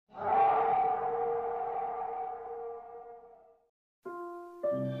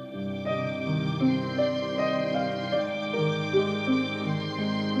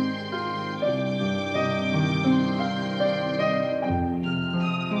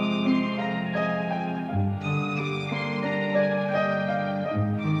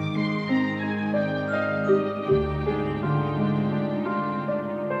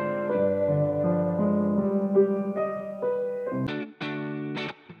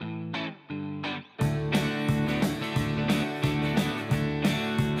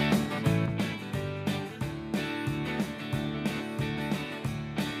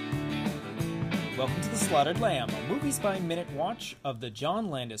welcome to The Slaughtered Lamb, a Movies by Minute watch of the John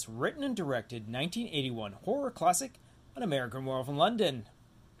Landis written and directed 1981 horror classic, An American Werewolf in London.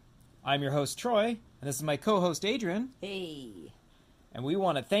 I'm your host, Troy, and this is my co-host, Adrian. Hey. And we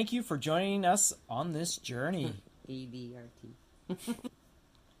want to thank you for joining us on this journey. ADRT.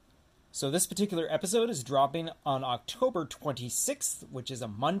 So this particular episode is dropping on October 26th, which is a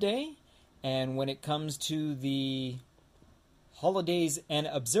Monday. And when it comes to the holidays and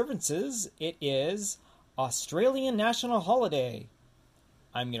observances, it is Australian National Holiday.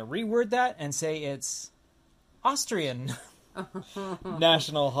 I'm going to reword that and say it's Austrian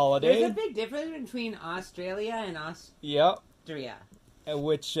National Holiday. There's a big difference between Australia and Yep. Austria.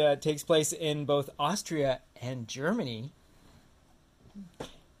 Which takes place in both Austria and Germany.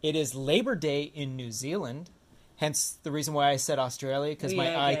 It is Labor Day in New Zealand. Hence the reason why I said Australia, because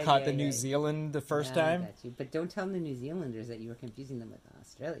my eye caught the New Zealand the first time. I got you. But don't tell the New Zealanders that you were confusing them with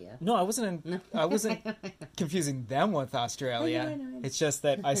Australia. No, I wasn't confusing them with Australia. I know. It's just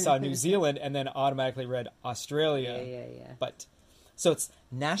that I saw New Zealand and then automatically read Australia. Yeah. But so it's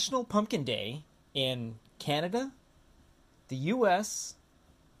National Pumpkin Day in Canada, the US,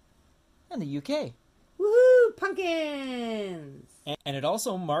 and the UK. Woohoo! Pumpkins! And it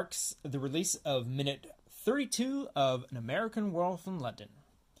also marks the release of minute 32 of An American Werewolf in London,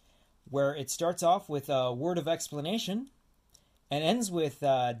 where it starts off with a word of explanation and ends with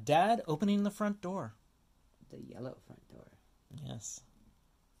Dad opening the front door. The yellow front door. Yes.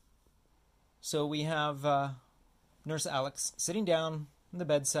 So we have Nurse Alex sitting down on the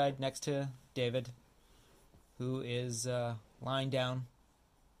bedside next to David, who is lying down,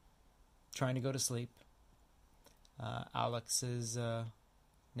 trying to go to sleep. Alex is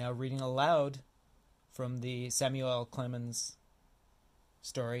now reading aloud from the Samuel L. Clemens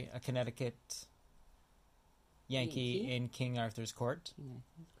story, A Connecticut Yankee in King Arthur's Court.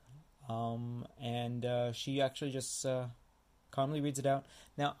 And she actually just calmly reads it out.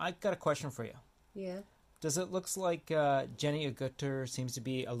 Now, I've got a question for you. Yeah. Does it look like Jenny Agutter seems to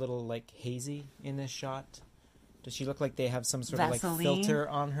be a little, hazy in this shot? Does she look like they have some sort Vaseline? of filter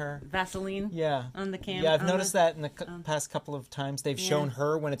on her? Vaseline? Yeah. On the camera? Yeah, I've noticed that in the past couple of times. They've shown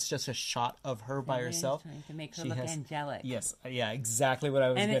her when it's just a shot of her by herself. Trying to make her look angelic. Yes, yeah, exactly what I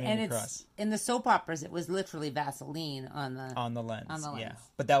was getting across. It's, in the soap operas, it was literally Vaseline on the lens. On the lens. Yeah.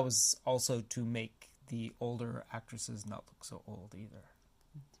 But that was also to make the older actresses not look so old either.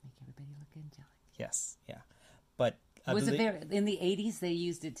 To make everybody look angelic. Yes, yeah. But in the 80s, they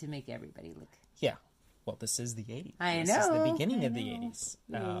used it to make everybody look... Yeah. Well, this is the 80s. This is the beginning of the 80s.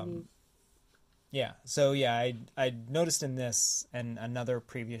 Yeah. So, yeah, I noticed in this and another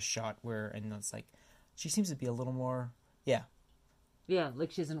previous shot and it's like, she seems to be a little more, Yeah, like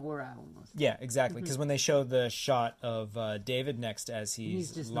she has an aura almost. Yeah, exactly. Because when they show the shot of David next as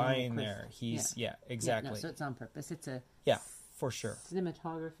he's just lying there, exactly. Yeah, no, so it's on purpose. It's a... Yeah, for sure.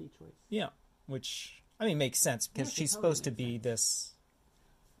 Cinematography choice. Yeah, which, makes sense because she's supposed to be this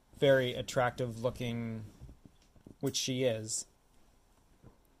very attractive looking, which she is,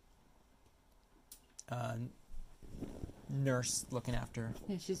 nurse looking after her.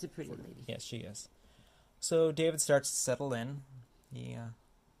 Yeah, she's a pretty lady. Yes, she is. So David starts to settle in. He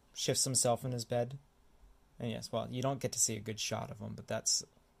shifts himself in his bed. And yes, well, you don't get to see a good shot of him, but that's,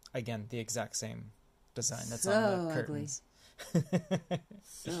 again, the exact same design that's on the curtains.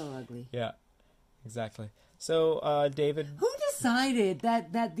 So ugly. Yeah, exactly. So David... Who decided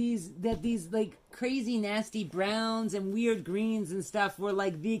that these like crazy nasty browns and weird greens and stuff were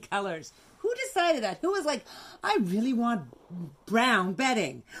like the colors? Who decided that? Who was like, I really want brown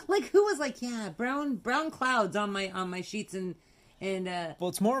bedding? Like, who was like, yeah, brown clouds on my sheets and well,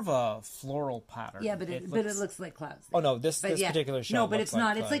 it's more of a floral pattern. Yeah, but it looks like clouds. Oh no, this particular shot. No, but it's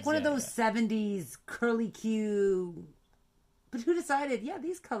not. Clouds. It's like one of those 70s curly Q. But who decided? Yeah,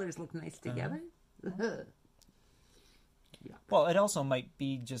 these colors look nice together. Yeah. Well, it also might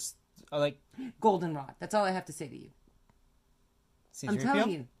be just like goldenrod. That's all I have to say to you. C3PO? I'm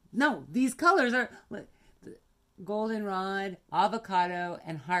telling you. No, these colors are goldenrod, avocado,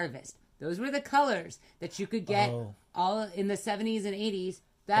 and harvest. Those were the colors that you could get all in the 70s and 80s.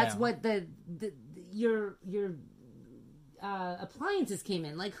 That's what your appliances came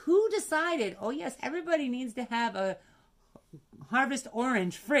in. Like, who decided? Oh yes, everybody needs to have a harvest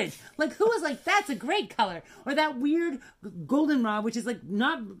orange fridge. Like, who was like, that's a great color? Or that weird goldenrod, which is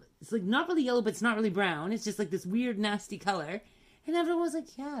not really yellow, but it's not really brown. It's just like this weird nasty color. And everyone was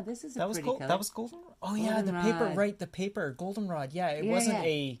like, yeah, this is a pretty color. That was goldenrod? Oh yeah, the paper, right, the paper, goldenrod. Yeah, it wasn't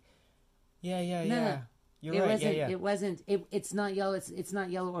a... Yeah. No. You're right. It wasn't. It's not yellow. It's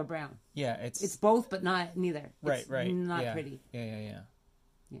not yellow or brown. Yeah, it's both, but not neither. Right. It's not yeah. pretty. Yeah.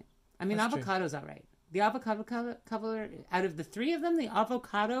 I mean, That's true. avocado's all right. The avocado color, out of the three of them, the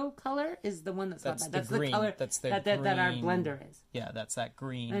avocado color is the one that's not bad. That's the green. color That's the that our green. blender is. Yeah, that's that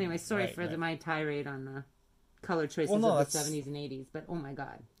green. Anyway, sorry for right. my tirade on color choices Well, no, of the that's- 70s and 80s, but oh my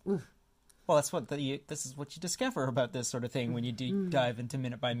god. Oof. Well, that's what this is what you discover about this sort of thing when you deep dive into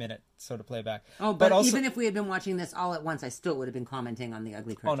minute by minute sort of playback. Oh, but also, even if we had been watching this all at once, I still would have been commenting on the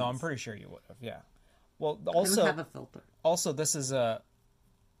ugly curtains. oh no, I'm pretty sure you would have. Yeah. Well, I don't also, have a filter. this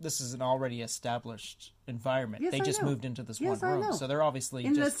is an already established environment. Yes, They I just know. moved into this Yes, one I room, know. so they're obviously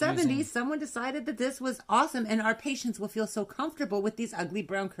In the just 70s, using- someone decided that this was awesome, and our patients will feel so comfortable with these ugly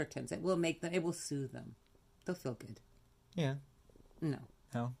brown curtains. It will soothe them. They'll feel good. Yeah. No.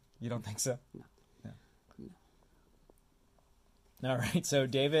 No, you don't think so? No. All right, so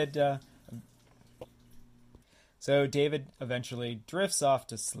David eventually drifts off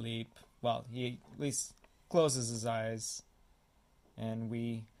to sleep. Well, he at least closes his eyes, and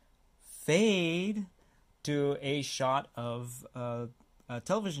we fade to a shot of a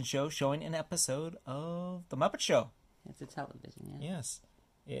television show showing an episode of The Muppet Show. It's a television, yeah. Yes.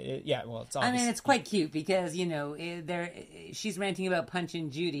 Well, it's I obvious. mean, it's quite cute because, she's ranting about Punch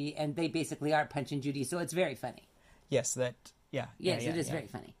and Judy, and they basically are Punch and Judy, so it's very funny. Yes, that... Yeah. Yes, it is very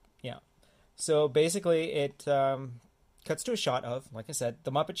funny. Yeah. So basically, it cuts to a shot of, like I said,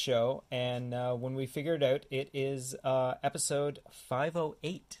 The Muppet Show, and when we figure it out, it is episode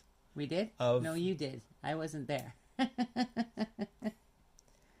 508. We did? Of- No, you did. I wasn't there.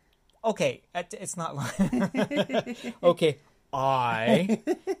 Okay, it's not like... Okay,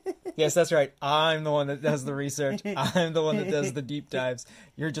 Yes, that's right. I'm the one that does the research. I'm the one that does the deep dives.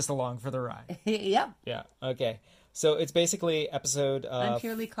 You're just along for the ride. Yep. Yeah, okay. So it's basically episode I'm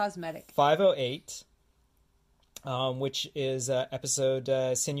purely cosmetic. 508, which is episode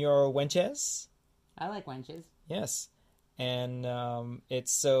Senor Wenches. I like wenches. Yes. And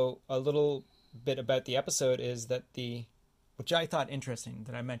it's so a little bit about the episode is that which I thought interesting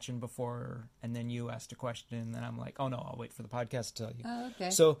that I mentioned before, and then you asked a question, and then I'm like, oh no, I'll wait for the podcast to tell you. Oh, okay.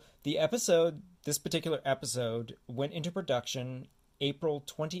 So this particular episode went into production April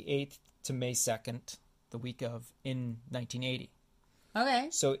 28th to May 2nd, the week of, in 1980. Okay.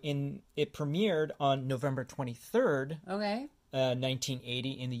 So it premiered on November 23rd, Okay.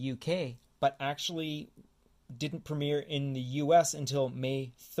 1980 in the UK, but actually didn't premiere in the US until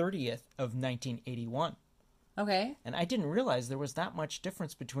May 30th of 1981. Okay. And I didn't realize there was that much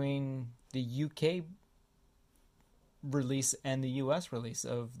difference between the UK release and the US release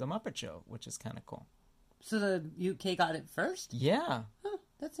of The Muppet Show, which is kind of cool. So the UK got it first? Yeah. Huh,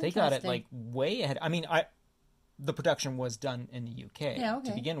 that's They interesting. got it like way ahead. I mean, the production was done in the UK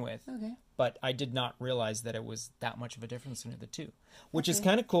to begin with. Okay. But I did not realize that it was that much of a difference between the two, which is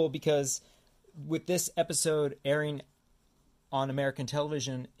kind of cool because with this episode airing on American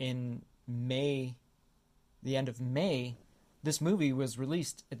television in May, the end of May, this movie was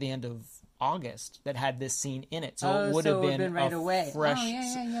released at the end of August that had this scene in it. So it would have been right a away. fresh... Oh,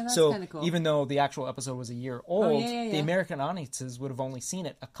 yeah, that's so kind of cool. even though the actual episode was a year old, yeah. the American audiences would have only seen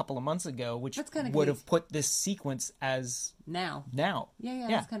it a couple of months ago, which That's kinda would neat. have put this sequence as Now. now. Yeah,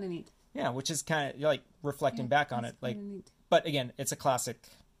 that's kind of neat. Yeah, which is kind of like reflecting back on it, That's like. kinda neat. But again, it's a classic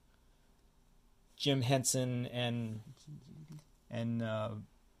Jim Henson and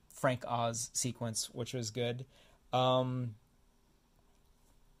Frank Oz sequence, which was good.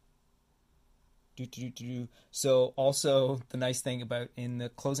 So also the nice thing about in the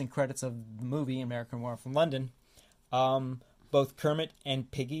closing credits of the movie American War from London, both Kermit and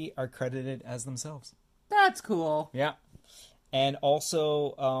Piggy are credited as themselves. That's cool. Yeah. And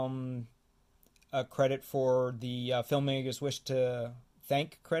also a credit for the Filmmakers Wish to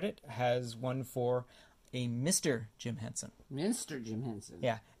Thank credit has one for a Mr. Jim Henson. Mr. Jim Henson.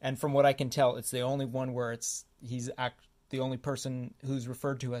 Yeah, and from what I can tell, it's the only one where he's the only person who's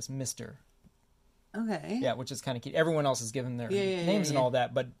referred to as Mr. Okay. Yeah, which is kind of cute. Everyone else is given their names and all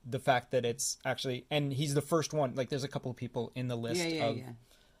that, but the fact that it's actually... And he's the first one. Like, there's a couple of people in the list of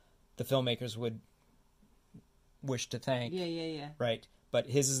the filmmakers would wish to thank. Yeah. Right. But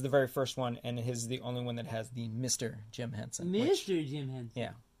his is the very first one, and his is the only one that has the Mr. Jim Henson. Mr. Jim Henson.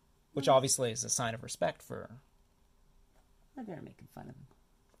 Yeah. Which obviously is a sign of respect for... Oh, they're making fun of him.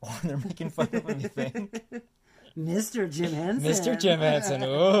 Or they're making fun of him, you think? Mr. Jim Henson. Mr. Jim Henson.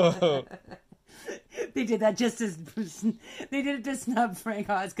 Ooh. They did that just as... They did it to snub Frank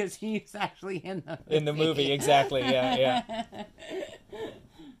Oz because he's actually in the movie. In the movie, exactly. Yeah.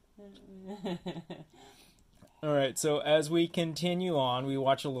 All right, so as we continue on, we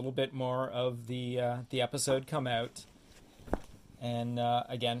watch a little bit more of the episode come out. And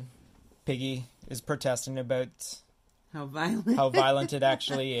again, Piggy is protesting about How violent it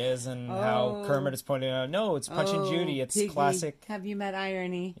actually is, and how Oh. Kermit is pointing out, no, it's Punch and Judy. It's Piggy, classic. Have you met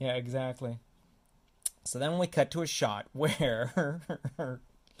irony? Yeah, exactly. So then we cut to a shot where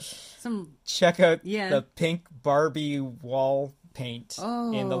Some check out Yeah. the pink Barbie wall paint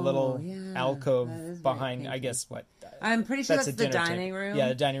in the little yeah, that is alcove very behind, I pinky. guess, what? I'm pretty sure That's that's a the dinner dining table. room. Yeah,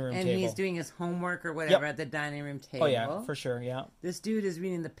 the dining room and table. he's doing his homework or whatever Yep. at the dining room table. Oh, yeah, for sure, yeah. This dude is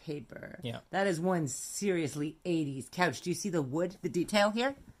reading the paper. Yeah. That is one seriously 80s couch. Do you see the wood, the detail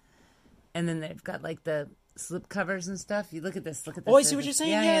here? And then they've got like the slip covers and stuff. You look at this. Look at this. Oh, I see what you're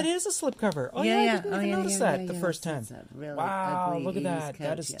saying. Yeah, it is a slip cover. Oh, yeah, I didn't even notice that the first time. It's a really Wow, ugly look at 80s that. That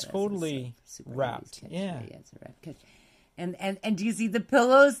couch. is Yeah, that's a totally super 80s wrapped. couch. Yeah. Yeah, it's a wrapped couch. And do you see the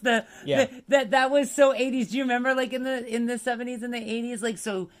pillows? Yeah. That was so 80s. Do you remember like in the 70s and the 80s? Like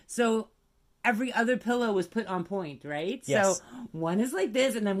so every other pillow was put on point, right? Yes. So one is like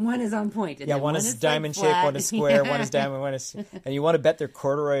this, and then one is on point. And Yeah, then one is like diamond shape, flat. one is square, Yeah. one is diamond, one is... And you want to bet they're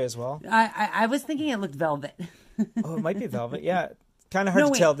corduroy as well? I was thinking it looked velvet. Oh, it might be velvet. Yeah. Kind of hard No,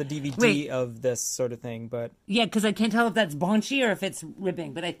 to wait. tell the DVD Wait. of this sort of thing, but Yeah, because I can't tell if that's Bonchy or if it's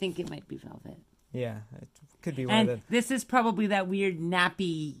ribbing, but I think it might be velvet. yeah, it could be one And of this is probably that weird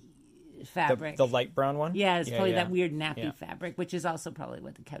nappy fabric. the light brown one. Yeah, it's probably yeah. that weird nappy Yeah. fabric, which is also probably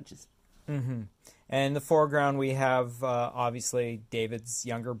what the couch is. And in the foreground, we have obviously David's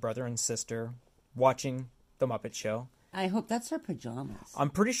younger brother and sister watching The Muppet Show. I hope that's her pajamas. I'm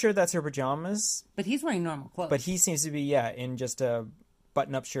pretty sure that's her pajamas, But he's wearing normal clothes. but he seems to be, in just a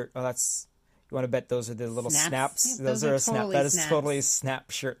button-up shirt. Oh, that's... You want to bet those are the little Snaps? snaps? Yeah, those those are are a snap. totally That is snaps. totally a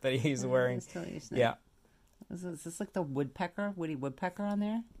snap shirt that he's wearing. That's totally a snap. Yeah. Is this like the Woody Woodpecker on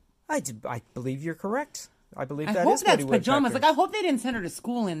there? I believe you're correct. I believe I that hope is that's Woody pajamas. Woodpecker. Like, I hope they didn't send her to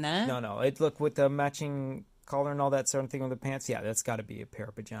school in that. No. Look, with the matching collar and all that sort of thing with the pants, yeah, that's got to be a pair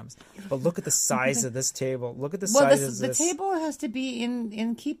of pajamas. But look at the size of this table. Look at the Well, size of the this. table has to be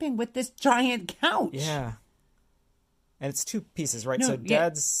in keeping with this giant couch. Yeah. And it's two pieces, right? No, so yeah,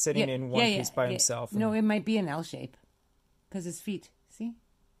 Dad's sitting in one piece by himself. No, and- it might be an L shape because his feet. See?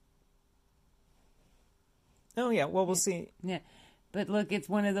 Oh, yeah. Well, we'll see. Yeah. But look, it's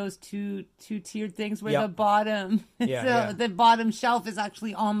one of those two-tiered things where Yep. the bottom, Yeah, so yeah. the bottom shelf is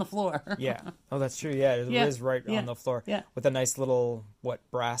actually on the floor. Yeah. Oh, that's true. Yeah, it Yeah, is right yeah, on the floor. yeah. With a nice little,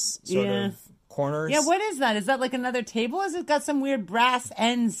 brass sort Yeah. of corners. Yeah, what is that? Is that like another table? Has it got some weird brass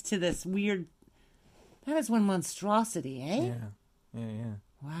ends to this weird... That is one monstrosity, eh? Yeah.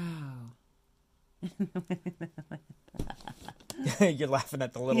 Wow. You're laughing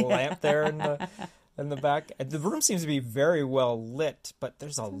at the little lamp there in the back. The room seems to be very well lit, but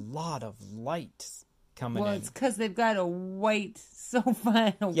there's a lot of light coming Well, in. it's because they've got a white sofa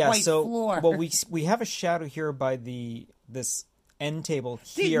and a white so floor. well we have a shadow here by this end table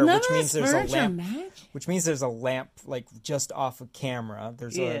See, here, none which of means this there's a furniture lamp. match. Which means there's a lamp like just off of camera.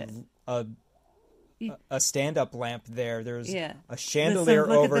 There's Yeah. a stand-up lamp there. There's Yeah. a chandelier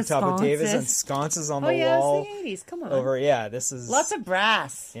Look at over the top of Davis and sconces. sconces on Oh, the yeah, wall. it's the 80s. Come on. Over, yeah, this is Lots of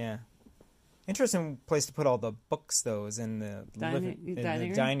brass. yeah. Interesting place to put all the books, though, is in the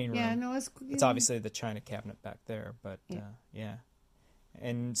dining room. Yeah, no, It's obviously the china cabinet back there, but yeah.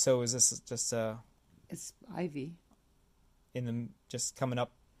 And so is this just It's Ivy. just coming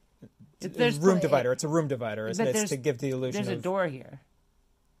up? There's Room divider. It's a room divider, isn't But it? It's to give the illusion There's a of. door here.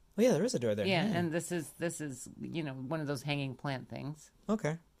 Oh yeah, there is a door there. Yeah, and this is one of those hanging plant things.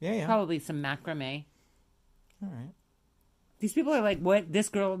 Okay. Yeah. Probably some macrame. All right. These people are like, what? These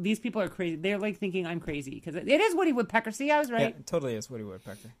people are crazy. They're like thinking I'm crazy because it is Woody Woodpecker. See, I was Yeah, right. it totally is Woody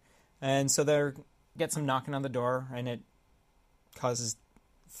Woodpecker. And so they get some knocking on the door, and it causes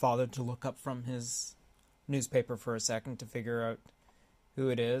father to look up from his newspaper for a second to figure out who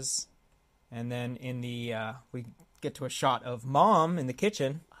it is. And then we get to a shot of Mom in the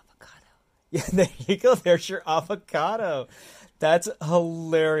kitchen. Avocado. Yeah, there you go. There's your avocado. That's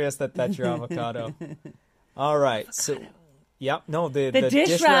hilarious that's your avocado. All right. Avocado. So, yep. No, the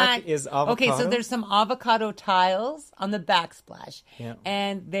dish rack is avocado. Okay, so there's some avocado tiles on the backsplash. Yeah.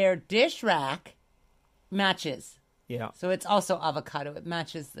 And their dish rack matches. Yeah. So it's also avocado. It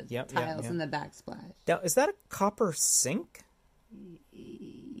matches the Yep, tiles yep. in the backsplash. Now, is that a copper sink?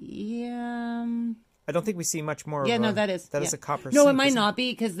 Yeah. I don't think we see much more. Yeah, of no, that is. that yeah. is a copper. No, sink, it might isn't not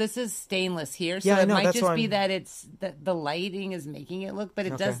be because this is stainless here. So Yeah, I it know, might that's just why be I'm- that it's that the lighting is making it look, but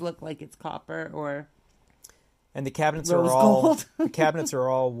it Okay. does look like it's copper or And the cabinets Rose are all gold. the cabinets are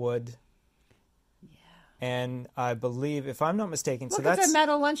all wood. Yeah. And I believe, if I'm not mistaken, look, so it's that's a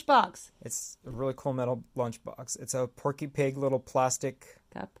metal lunchbox it's a really cool metal lunchbox. It's a Porky Pig little plastic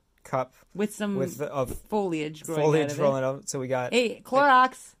cup cup with some with of foliage growing foliage out of rolling it. out. So we got Hey,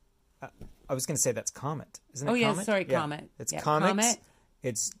 Clorox. I was going to say that's Comet. Isn't it Oh, yeah, Comet? sorry, Comet. It's Yeah, Comet. Comet.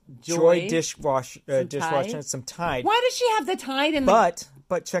 It's Joy, Joy dishwasher, Tide. some Tide. Why does she have the Tide in the...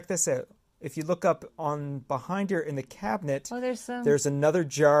 But check this out. If you look up on behind her in the cabinet, Oh, there's another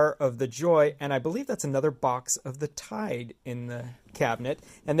jar of the Joy, and I believe that's another box of the Tide in the cabinet.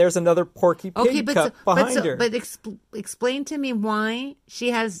 And there's another Porky Pig cup behind her. But explain to me why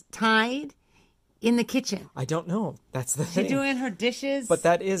she has Tide in the kitchen. I don't know. That's the thing. She's doing her dishes But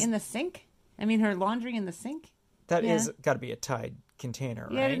that is- in the sink? I mean, her laundry in the sink? That Yeah. is got to be a Tide container,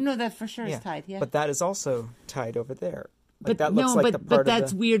 Yeah, right? no, that for sure is Tide, yeah. But that is also Tide over there. Like, But that looks no, like but the part but of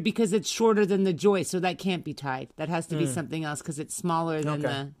that's the... weird because it's shorter than the Joy, so that can't be Tide. That has to be something else because it's smaller than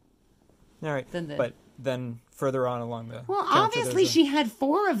Okay. the... All right. than the- But then further on along the Well, counter, obviously there's she had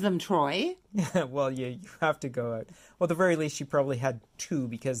 4 of them, Troy. well, yeah, you have to go out. Well, at the very least, she probably had 2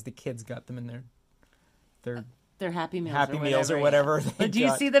 because the kids got them in their They're Happy Meals Happy or Meals or whatever. whatever. But do you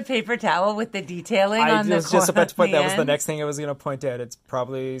see the paper towel with the detailing I on the was just about to point. That was the pan? next thing I was going to point out. It's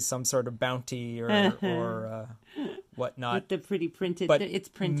probably some sort of bounty or whatnot. With the pretty printed, But it's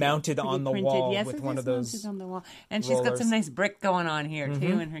printed, mounted pretty on the printed. wall Yes, with it one is of those mounted on the wall, and she's got rollers. some nice brick going on here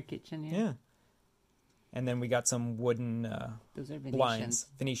too in her kitchen. Yeah, Yeah. And then we got some wooden those are blinds,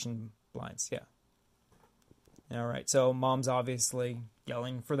 Venetian blinds. Yeah. All right. So mom's obviously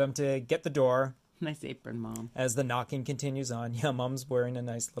yelling for them to get the door. Nice apron, Mom. As the knocking continues on. Yeah, mom's wearing a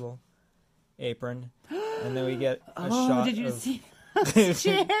nice little apron. And then we get a shot did you of... see those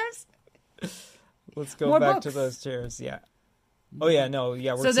chairs? Let's go More back books. to those chairs. Yeah. Oh, yeah, no.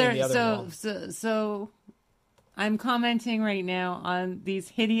 Yeah, we're So seeing there, the other wall. so I'm commenting right now on these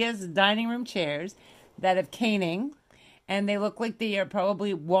hideous dining room chairs that have caning, and they look like they are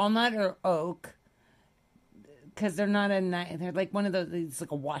probably walnut or oak. Because they're not they're like one of those, it's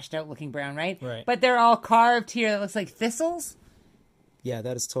like a washed out looking brown, right? Right. But they're all carved here. That looks like thistles. Yeah,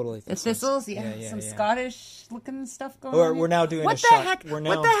 that is totally The thistles, yeah. yeah, some yeah. Scottish looking stuff going Or on. we're now doing what a the shot. Heck? We're now...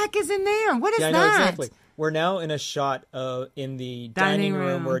 What the heck is in there? What is Yeah, I that? know, exactly. We're now in a shot in the dining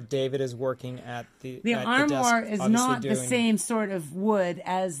room where David is working at the The at armoire the desk, is obviously not the doing... same sort of wood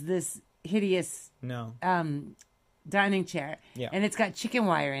as this hideous No. dining chair. Yeah. And it's got chicken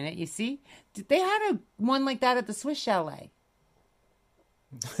wire in it, you see? They had one like that at the Swiss Chalet.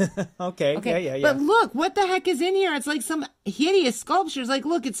 Okay. Yeah. But look, what the heck is in here? It's like some hideous sculptures. Like,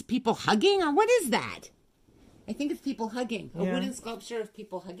 look, it's people hugging, or what is that? I think it's people hugging. A Yeah. wooden sculpture of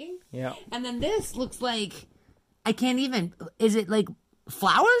people hugging. Yeah. And then this looks like, I can't even, is it like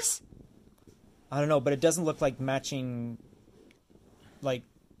flowers? I don't know, but it doesn't look like matching, like,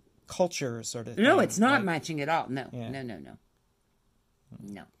 culture sort of thing. No, it's not Like, matching at all. No, Yeah.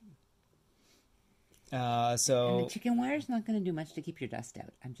 no. So, And the chicken wire is not going to do much to keep your dust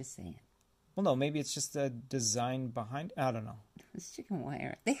out. I'm just saying. well, no, maybe it's just a design behind. I don't know. This chicken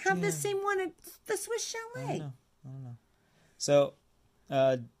wire. They have the same one at the Swiss Chalet. I don't know. So,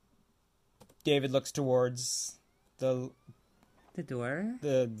 David looks towards the door.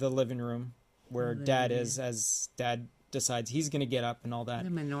 the living room where Dad is, as Dad decides he's going to get up and all that. The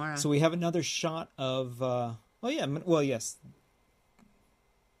menorah. So we have another shot of. Yes.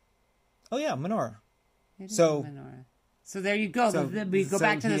 Oh yeah, menorah. It is So- a menorah. So there you go. We go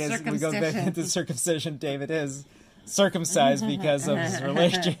back to the circumcision. We go back to the circumcision. David is circumcised because of his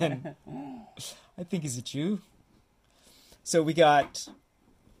religion. I think he's a Jew. So we got.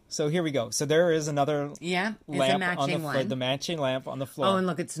 So here we go. So there is another Yeah, it's a lamp on matching the one. the matching lamp on the floor. Oh, and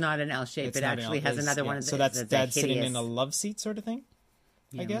look, it's not an L shape. It's It not actually an- has it's- another yeah. one. So that's Dad a sitting in hideous- a love seat sort of thing.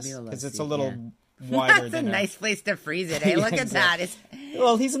 I guess maybe a love because it's a seat, little wider. That's a than nice place to freeze it. Hey, Yeah, look at that. exactly.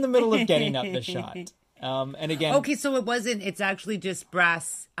 Well, he's in the middle of getting up the shot. And again, Okay, so it wasn't. It's actually just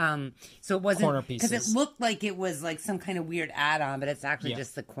brass. So it wasn't Corner because it pieces. looked like it was like some kind of weird add-on, but it's actually Yeah.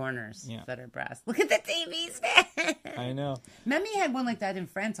 just the corners Yeah. that are brass. Look at the TVs, man. I know. Memmy had one like that in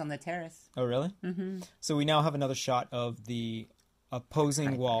France on the terrace. Oh, really? Mm-hmm. So we now have another shot of the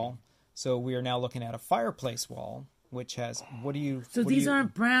opposing wall. So we are now looking at a fireplace wall, which has So these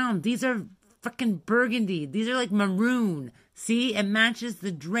aren't brown. These are freaking burgundy. These are like maroon. See, it matches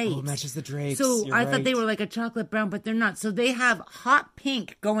the drapes. Oh, it matches the drapes. So You're I thought they right. were like a chocolate brown, but they're not. So they have hot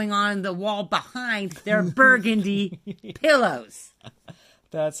pink going on the wall behind their burgundy pillows.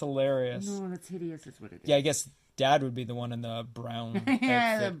 That's hilarious. Oh, that's hideous. That's what it is. Yeah, I guess Dad would be the one in the brown.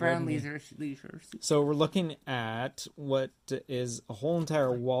 Yeah, the outfit, brown wouldn't he? leisure. So we're looking at what is a whole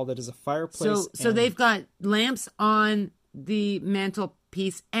entire wall that is a fireplace. So and they've got lamps on the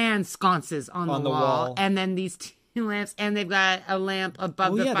mantelpiece and sconces on the wall, and then these two lamps, and they've got a lamp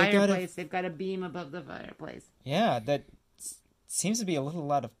above the yeah, they got fireplace. They've got a beam above the fireplace. Yeah, that seems to be a little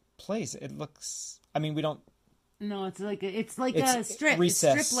out of place. It looks. I mean, we don't No, it's like a strip.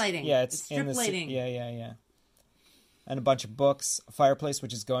 recess. It's strip lighting. Yeah, it's strip in the lighting. Yeah. And a bunch of books, a fireplace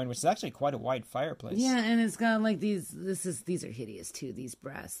which is actually quite a wide fireplace. Yeah, and it's got like these. These are hideous too. These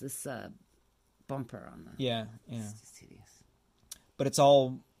brass. This bumper on the. Yeah. It's just hideous. But it's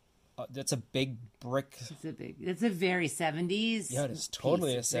all. That's a big brick. It's a very 70s. Yeah, it is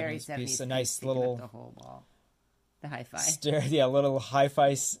totally piece. a Very 70s piece. A piece, nice taking little up the whole wall. The hi-fi. Little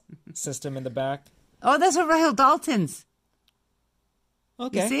hi-fi system in the back. Oh, that's a Royal Daltons.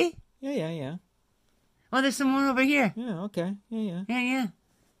 Okay. You see? Yeah. Oh, there's some more over here. Yeah, okay. Yeah. Yeah.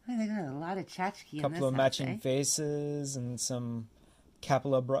 Oh, they got a lot of tchotchke in this Couple of house, matching eh? vases and some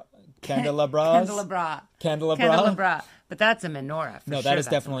candelabras. Candelabra. But that's a menorah. No, that is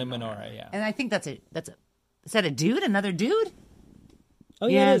definitely a menorah, yeah. And I think that's is that a dude? Another dude? Oh,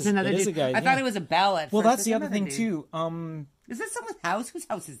 Yeah, it it's is. another It is dude. a guy. I yeah. thought it was a bell at Well, first. that's It's the other another thing, dude. too. Is this someone's house? Whose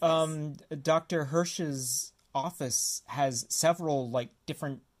house is this? Dr. Hirsch's office has several, like,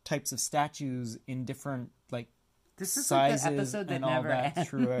 different types of statues in different, like, This is sizes like the episode that and all never that ends.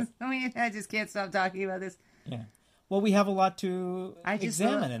 throughout. I mean, I just can't stop talking about this. Yeah. Well, we have a lot to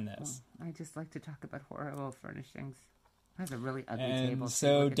examine in this. I just like to talk about horrible furnishings. That's a really ugly And table. too.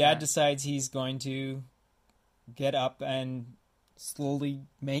 so Look at Dad that. decides he's going to get up and slowly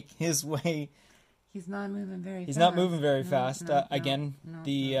make his way. He's not moving very fast. He's not moving very No, fast. no, Again, no,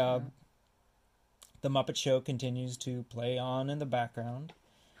 the no. the Muppet Show continues to play on in the background.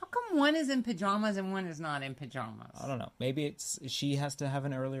 How come one is in pajamas and one is not in pajamas? I don't know. Maybe she has to have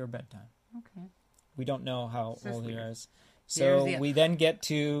an earlier bedtime. Okay. We don't know how Just old he weird. is. So Here's the- we then get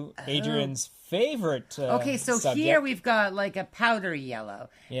to Adrian's favorite Okay, so subject. here we've got like a powder yellow.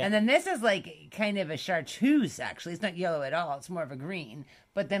 Yeah. And then this is like kind of a chartreuse, actually. It's not yellow at all. It's more of a green.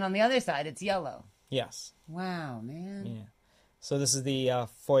 But then on the other side, it's yellow. Yes. Wow, man. Yeah. So this is the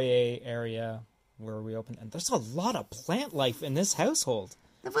foyer area where we open. And there's a lot of plant life in this household.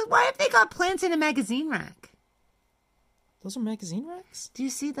 Why have they got plants in a magazine rack? Those are magazine racks? Do you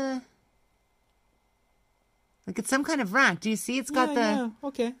see the... Like it's some kind of rack. Do you see? It's got Yeah,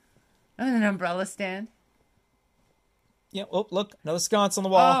 okay. an umbrella stand. Yeah. Oh, look, another sconce on the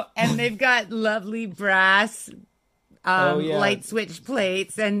wall. Oh, and they've got lovely brass Yeah. light switch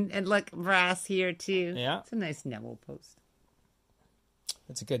plates and look, brass here too. Yeah. It's a nice Neville post.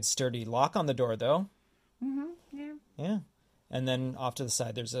 It's a good sturdy lock on the door, though. Yeah. Yeah. And then off to the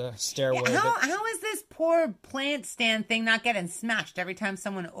side, there's a stairway. How is this poor plant stand thing not getting smashed every time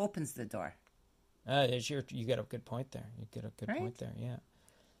someone opens the door? You get a good point there. You get a good Right? point there, yeah.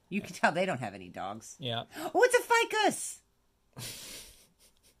 You can tell they don't have any dogs. Yeah. Oh, it's a ficus!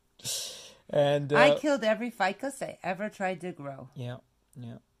 And I killed every ficus I ever tried to grow. Yeah.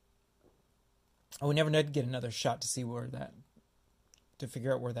 Oh, we never did get another shot to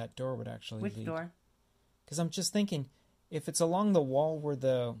figure out where that door would actually Which lead. door? Because I'm just thinking, if it's along the wall where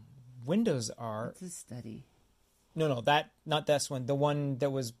the windows are... It's a study. No, not this one. The one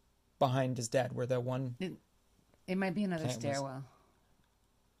that was behind his dad, where the one... It might be another Okay, it was- stairwell.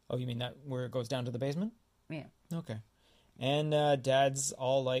 Oh, you mean that where it goes down to the basement? Yeah. Okay. And Dad's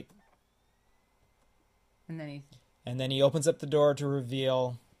all like... And then he opens up the door to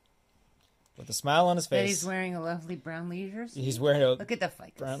reveal, with a smile on his that face... he's wearing a lovely brown leisure suit. He's wearing a... Look at the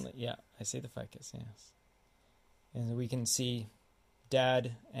ficus. brown... Yeah, I see the ficus, yes. And we can see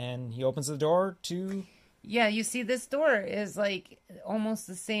Dad, and he opens the door to... Yeah, you see, this door is like almost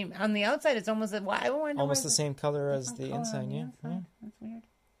the same. On the outside, it's almost almost the same color as the color on inside, the yeah. outside. That's weird.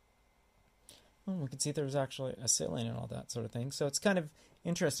 Oh, we can see there's actually a ceiling and all that sort of thing. So it's kind of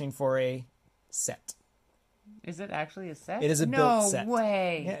interesting for a set. Is it actually a set? It is a built set. No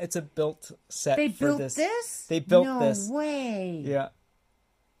way. Yeah, it's a built set. They for built this. this? They built no this. No way. Yeah.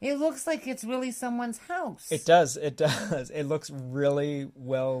 It looks like it's really someone's house. It does. It does. It looks really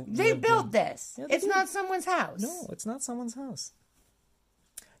well. They lived built in. this. Yeah, they It's did. not someone's house. No, it's not someone's house.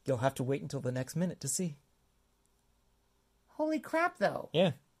 You'll have to wait until the next minute to see. Holy crap, though.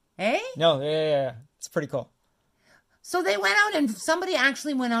 Yeah. Eh? No, yeah. It's pretty cool. So they went out and somebody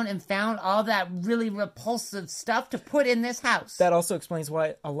actually went out and found all that really repulsive stuff to put in this house. That also explains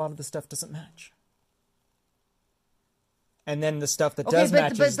why a lot of the stuff doesn't match. And then the stuff that does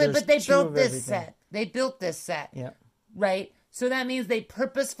match is there's but they two built of this everything. set. They built this set. Yeah. Right? So that means they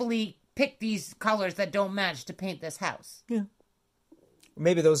purposefully picked these colors that don't match to paint this house. Yeah.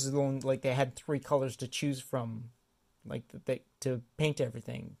 Maybe those are the ones, like, they had 3 colors to choose from, like, to paint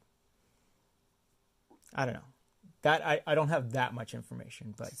everything. I don't know. That I don't have that much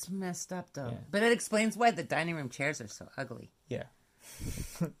information, but It's messed up, though. Yeah. But it explains why the dining room chairs are so ugly. yeah.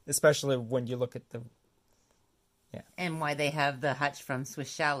 Especially when you look at Yeah. And why they have the hutch from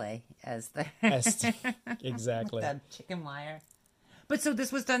Swiss Chalet as their exactly. that chicken wire. But so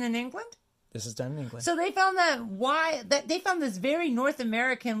this was done in England? This is done in England. So they found that they found this very North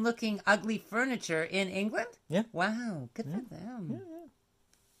American looking ugly furniture in England? Yeah. Wow, good for them. Yeah.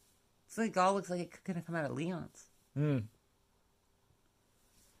 It's like all looks like it's gonna come out of Leon's. Mm.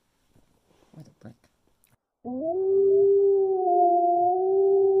 What a brick.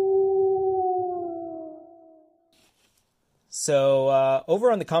 So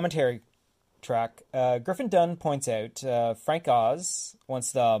over on the commentary track, Griffin Dunn points out Frank Oz,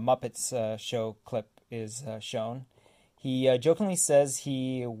 once the Muppets show clip is shown, he jokingly says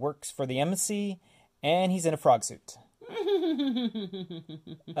he works for the embassy and he's in a frog suit.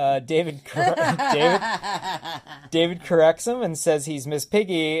 David corrects him and says he's Miss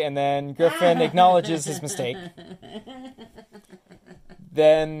Piggy, and then Griffin acknowledges his mistake.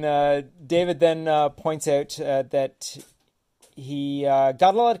 Then David points out that he got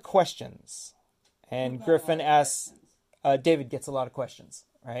a lot of questions, and Griffin asks. David gets a lot of questions,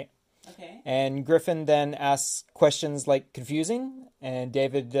 right? Okay. And Griffin then asks questions like confusing, and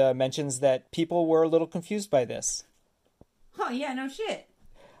David mentions that people were a little confused by this. Oh yeah, no shit.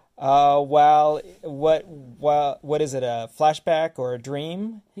 What is it, a flashback or a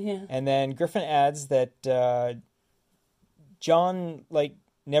dream? Yeah. And then Griffin adds that John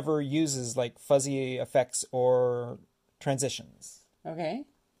never uses fuzzy effects or transitions. Okay.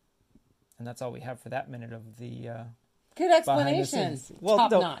 And that's all we have for that minute of the Good explanation. Well,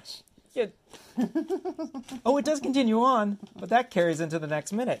 Top no. notch. Yeah. Oh, it does continue on, but that carries into the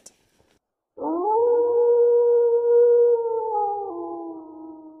next minute.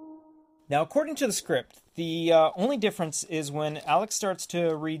 Now, according to the script, the only difference is when Alex starts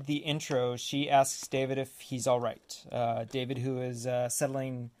to read the intro, she asks David if he's all right. David, who is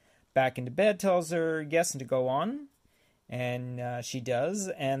settling back into bed, tells her yes and to go on, and she does,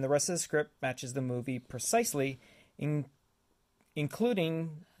 and the rest of the script matches the movie precisely,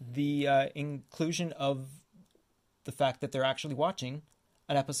 including the inclusion of the fact that they're actually watching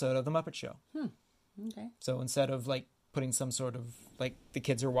an episode of The Muppet Show. Okay. So instead of putting some sort of the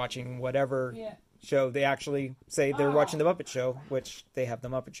kids are watching whatever show, they actually say they're watching The Muppet Show, which they have The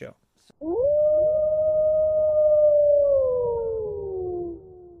Muppet Show.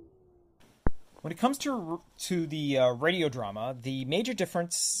 When it comes to the radio drama, the major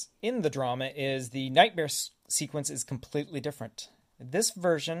difference in the drama is the nightmare sequence is completely different. This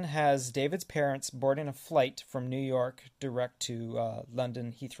version has David's parents boarding a flight from New York direct to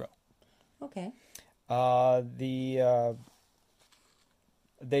London Heathrow. Okay.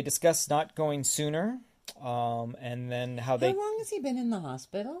 They discuss not going sooner, and then how long has he been in the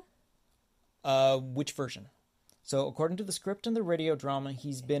hospital? Which version? So according to the script and the radio drama,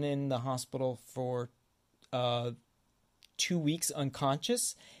 he's been in the hospital for 2 weeks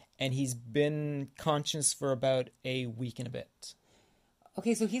unconscious, and he's been conscious for about a week and a bit.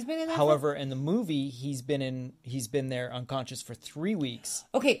 Okay, so he's been in there. However, in the movie, he's been there unconscious for 3 weeks.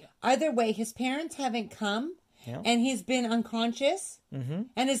 Okay, either way, his parents haven't come, and he's been unconscious, and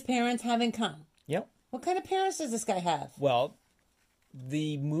his parents haven't come. Yep. What kind of parents does this guy have? Well,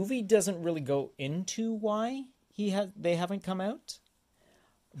 the movie doesn't really go into why they haven't come out,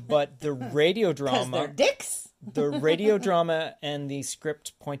 but the radio drama, 'Cause they're dicks. The radio drama and the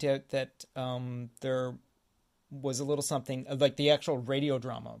script point out that there was a little something the actual radio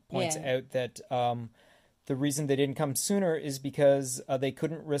drama points out that the reason they didn't come sooner is because they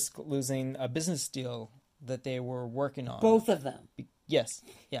couldn't risk losing a business deal that they were working on. Both of them. Yes.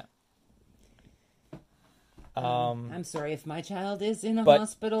 Yeah. I'm sorry if my child is in a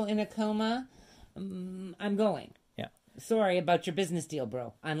hospital in a coma. I'm going. Yeah. Sorry about your business deal,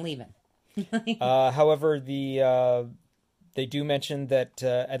 bro. I'm leaving. However, they do mention that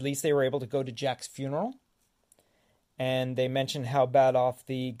at least they were able to go to Jack's funeral. And they mention how bad off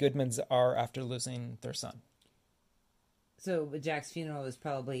the Goodmans are after losing their son. So Jack's funeral was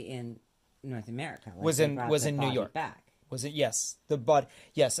probably in North America. Was in New York. Back. Was it? Yes.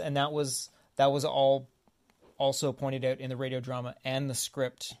 Yes, and that was all also pointed out in the radio drama and the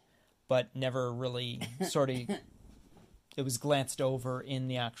script, but never really it was glanced over in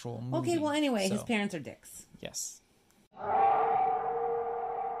the actual movie. Okay, well anyway, his parents are dicks. Yes.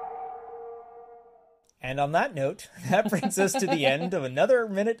 And on that note, that brings us to the end of another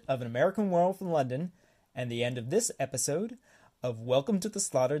minute of An American Werewolf in London, and the end of this episode of Welcome to the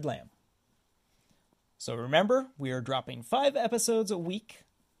Slaughtered Lamb. So remember, we are dropping 5 episodes a week.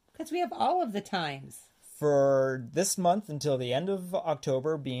 Because we have all of the times. For this month until the end of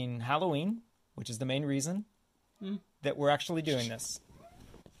October being Halloween, which is the main reason that we're actually doing this.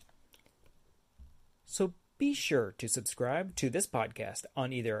 So Be sure to subscribe to this podcast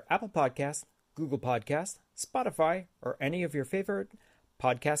on either Apple Podcasts, Google Podcasts, Spotify, or any of your favorite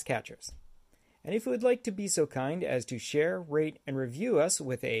podcast catchers. And if you would like to be so kind as to share, rate, and review us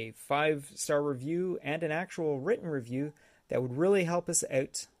with a 5-star review and an actual written review, that would really help us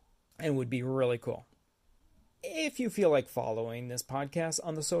out and would be really cool. If you feel like following this podcast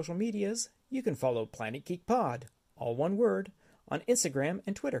on the social medias, you can follow Planet Geek Pod, all one word, on Instagram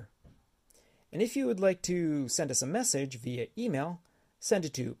and Twitter. And if you would like to send us a message via email, send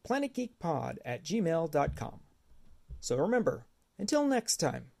it to planetgeekpod@gmail.com. So remember, until next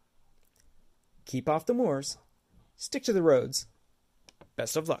time, keep off the moors, stick to the roads,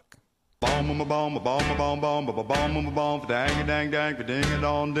 best of luck. Bomb bomb bomb bomb bomb bomb bomb bomb bomb dang dang dang ding a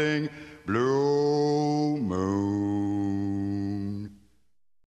dong ding blue moon.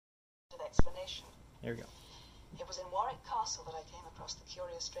 Explanation. Here we go. It was in Warwick Castle that I came across the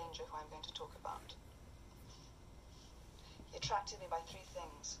curious stranger who I'm going to talk about. He attracted me by 3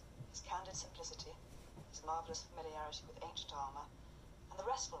 things: his candid simplicity, his marvelous familiarity with ancient armor, and the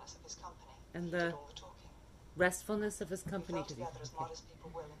restfulness of his company. And He the did all the talking. Restfulness of his We company. fell together as modest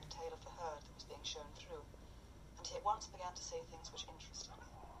people will in the tale of the herd that was being shown through, and he at once began to say things which interested me.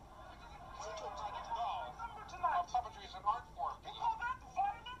 As he talked to me, Puppetry is an art form. You call that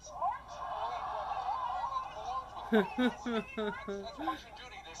violence art? It's Punch and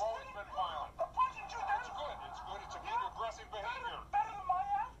Judy. They've always been violent. But Punch and Judy, that's good. It's good. It's a good aggressive behavior. Better than my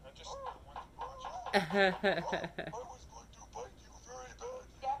act? I just went to punch. I was going to bite you very bad.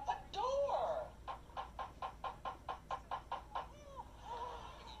 Get the door.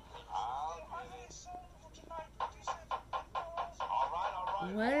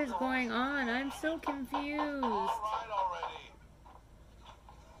 What is going on? I'm so confused. All right already.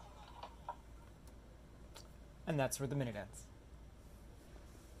 And that's where the minute ends.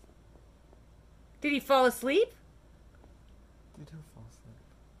 Did he fall asleep? Did who fall asleep?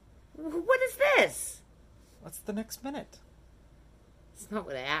 What is this? What's the next minute? It's not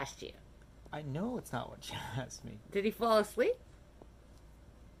what I asked you. I know it's not what you asked me. Did he fall asleep?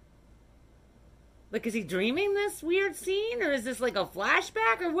 Like, is he dreaming this weird scene? Or is this like a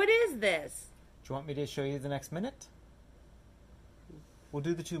flashback? Or what is this? Do you want me to show you the next minute? We'll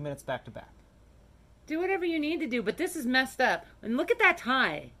do the 2 minutes back to back. Do whatever you need to do, but this is messed up. And look at that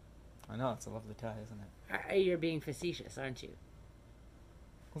tie. I know, it's a lovely tie, isn't it? You're being facetious, aren't you?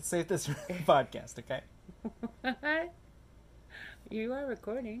 Let's save this for the podcast, okay? You are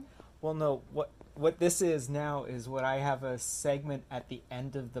recording. Well, no, what this is now is what I have a segment at the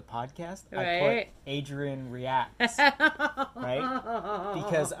end of the podcast. I put Right. Adrian Reacts, right?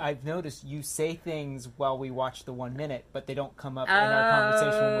 Because I've noticed you say things while we watch the 1 minute, but they don't come up in our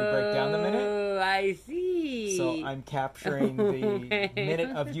conversation when we break down the minute. Oh, I see. So I'm capturing the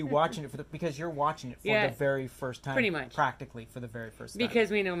minute of you watching it because you're watching it for Yeah. the very first time. Pretty much. Practically for the very first time.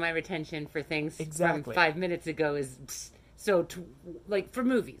 Because we know my retention for things Exactly. from 5 minutes ago is so, like, for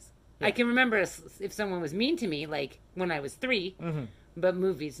movies. I can remember if someone was mean to me, like, when I was 3, but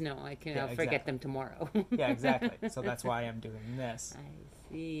movies, no, I can Yeah, forget exactly. them tomorrow. Yeah, exactly. So that's why I'm doing this. I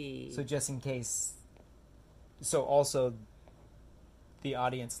see. So just in case. So also, the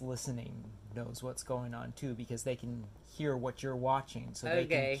audience listening knows what's going on too, because they can hear what you're watching, so they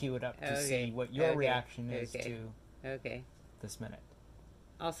Okay. can cue it up to Okay. see what your Okay. reaction is Okay. to Okay. this minute.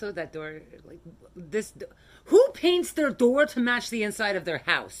 Also, that door, like, who paints their door to match the inside of their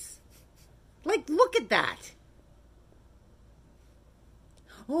house? Like, look at that.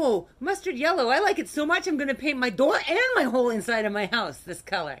 Oh, mustard yellow. I like it so much I'm going to paint my door and my whole inside of my house this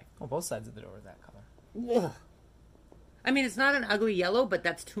color. Well, both sides of the door are that color. Ugh. I mean, it's not an ugly yellow, but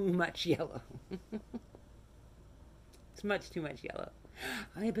that's too much yellow. It's much too much yellow.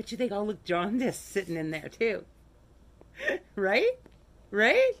 I bet you they all look jaundiced sitting in there, too. Right?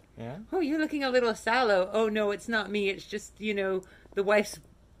 Right? Yeah? Oh, you're looking a little sallow. Oh, no, it's not me. It's just, the wife's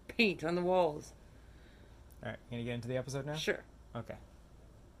paint on the walls. Alright, you gonna get into the episode now? Sure. Okay.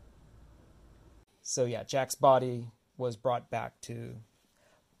 So yeah, Jack's body was brought back to...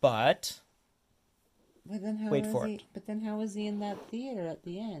 But... But then how Wait for it. But then how is he in that theater at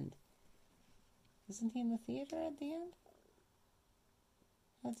the end? Isn't he in the theater at the end?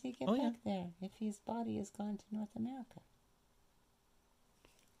 How does he get Oh, yeah. back there if his body has gone to North America?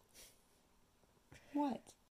 What?